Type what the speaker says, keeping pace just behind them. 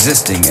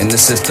existing in the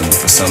system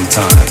for some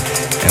time.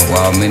 And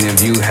while many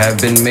of you have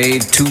been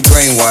made too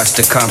brainwashed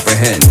to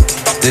comprehend,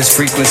 this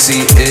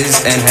frequency is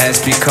and has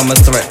become a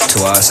threat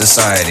to our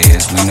society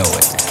as we know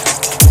it.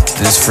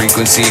 This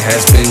frequency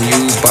has been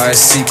used by a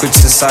secret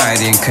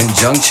society in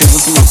conjunction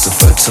with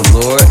Lucifer to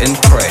lure and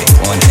prey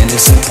on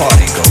innocent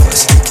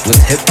partygoers with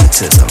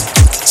hypnotism,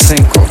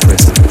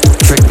 synchroprism,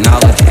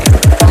 tricknology,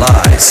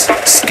 lies,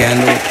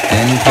 scandal,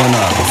 and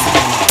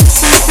pornography.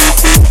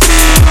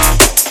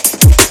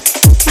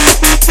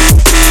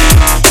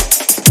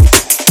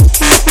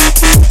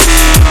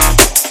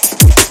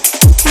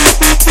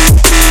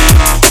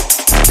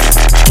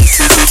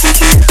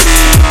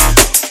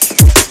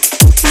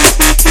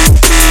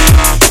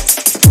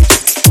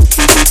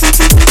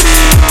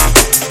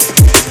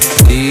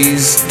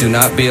 Please do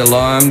not be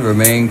alarmed,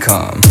 remain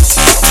calm.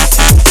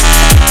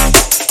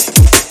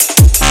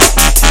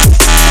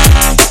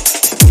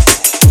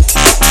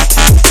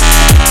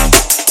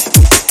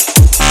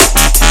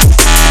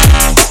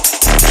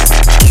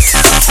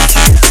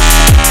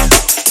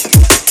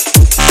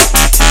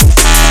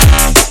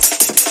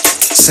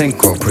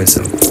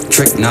 Synchroprism,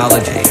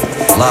 tricknology,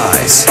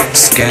 lies,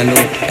 scandal,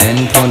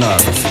 and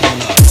pornography.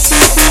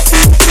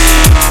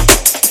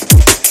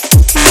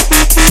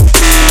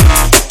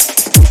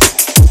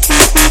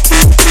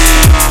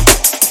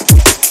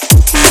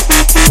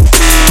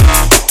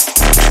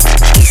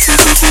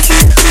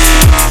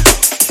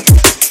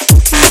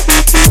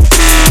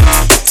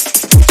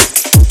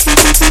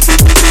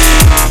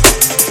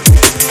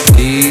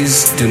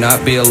 Please do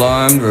not be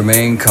alarmed,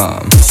 remain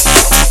calm.